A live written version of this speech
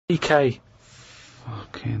CK.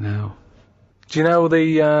 Okay, now. Do you know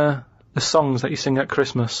the songs that you sing at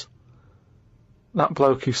Christmas? That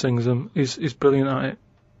bloke who sings them is brilliant at it.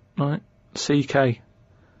 Right? CK.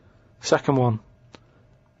 Second one.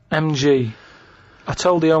 MG. I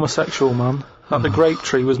told the homosexual man that the grape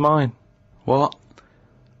tree was mine. What?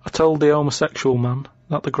 I told the homosexual man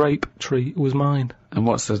that the grape tree was mine. And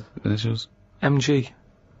what's the initials? MG.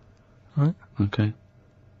 Right? Okay.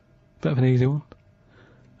 Bit of an easy one.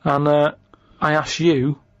 And I ask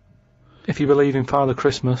you if you believe in Father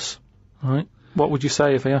Christmas, right? What would you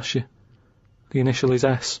say if I asked you? The initial is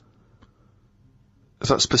S. Is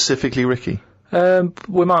that specifically Ricky?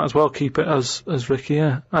 We might as well keep it as Ricky,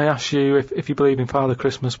 yeah. I ask you if you believe in Father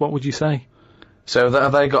Christmas, what would you say? So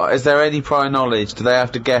have they got, is there any prior knowledge? Do they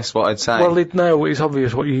have to guess what I'd say? Well, they'd know. It's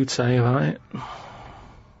obvious what you'd say about it.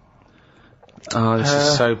 Oh, this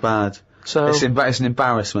is so bad. So it's an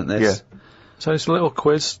embarrassment, this. Yeah. So it's a little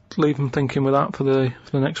quiz. Leave them thinking with that for the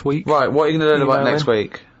next week. Right, what are you going to learn about next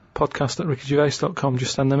week? podcast@rickygervais.com.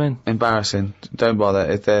 Just send them in. Embarrassing. Don't bother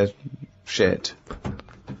if they're shit.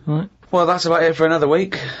 Right. Well, that's about it for another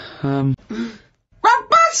week. Rockbusters!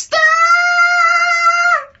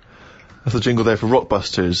 That's the jingle there for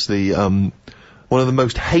Rockbusters, the one of the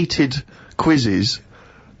most hated quizzes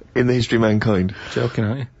in the history of mankind. Joking,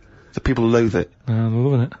 aren't you? The people loathe it. I'm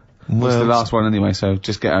loving it. Well, it's the last one anyway, so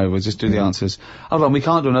just get over. Just do the answers. Hold on, we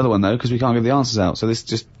can't do another one though because we can't give the answers out. So this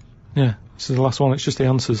just. Yeah, this is the last one. It's just the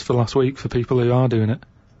answers for last week for people who are doing it.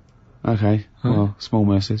 Okay. Well, small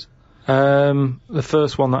mercies. The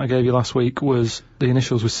first one that I gave you last week was the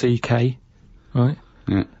initials was CK, right?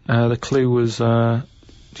 Yeah. The clue was, do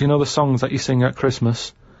you know the songs that you sing at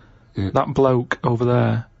Christmas? Yeah. That bloke over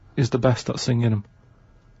there is the best at singing them.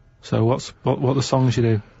 So what the songs you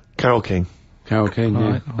do? Carol King. Carol King,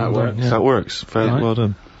 yeah. Right, That works. Yeah. That works. Very Right. well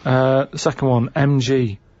done. The second one,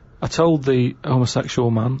 MG. I told the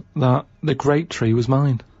homosexual man that the grape tree was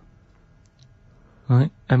mine.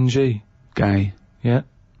 Right? MG. Gay. Yeah.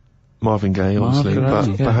 Marvin Gaye, obviously.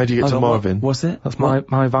 Marvin Gaye, But how do you get to Marvin? What's it? That's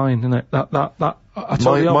my vine, isn't it? I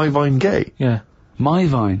told you. My Vine Gay? Yeah. My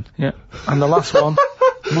Vine. Yeah. And the last one.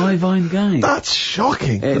 My Vine Gay. That's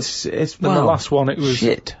shocking. It's And the last one, it was.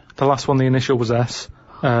 Shit. The last one, the initial was S.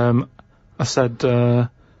 I said, I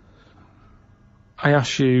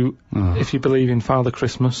asked you if you believe in Father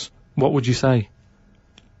Christmas, what would you say?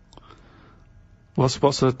 What's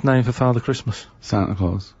the name for Father Christmas? Santa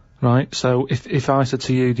Claus. Right, so if I said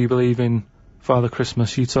to you, do you believe in Father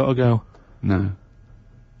Christmas, you'd sort of go, No.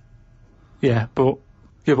 yeah, but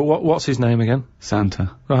what's his name again?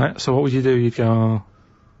 Santa. Right, so what would you do? You'd go, oh,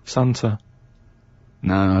 Santa.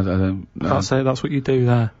 No, I don't. That's it, that's what you do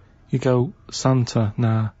there. You go, Santa,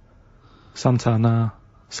 nah. Santa, nah.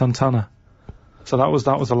 Santana. So that was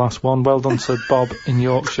the last one. Well done to Bob in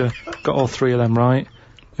Yorkshire. Got all three of them right.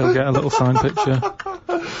 You'll get a little signed picture.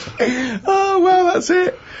 Oh, well, that's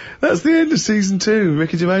it. That's the end of season 2,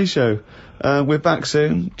 Ricky Gervais Show. We're back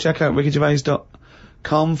soon. Check out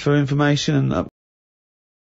rickygervais.com for information and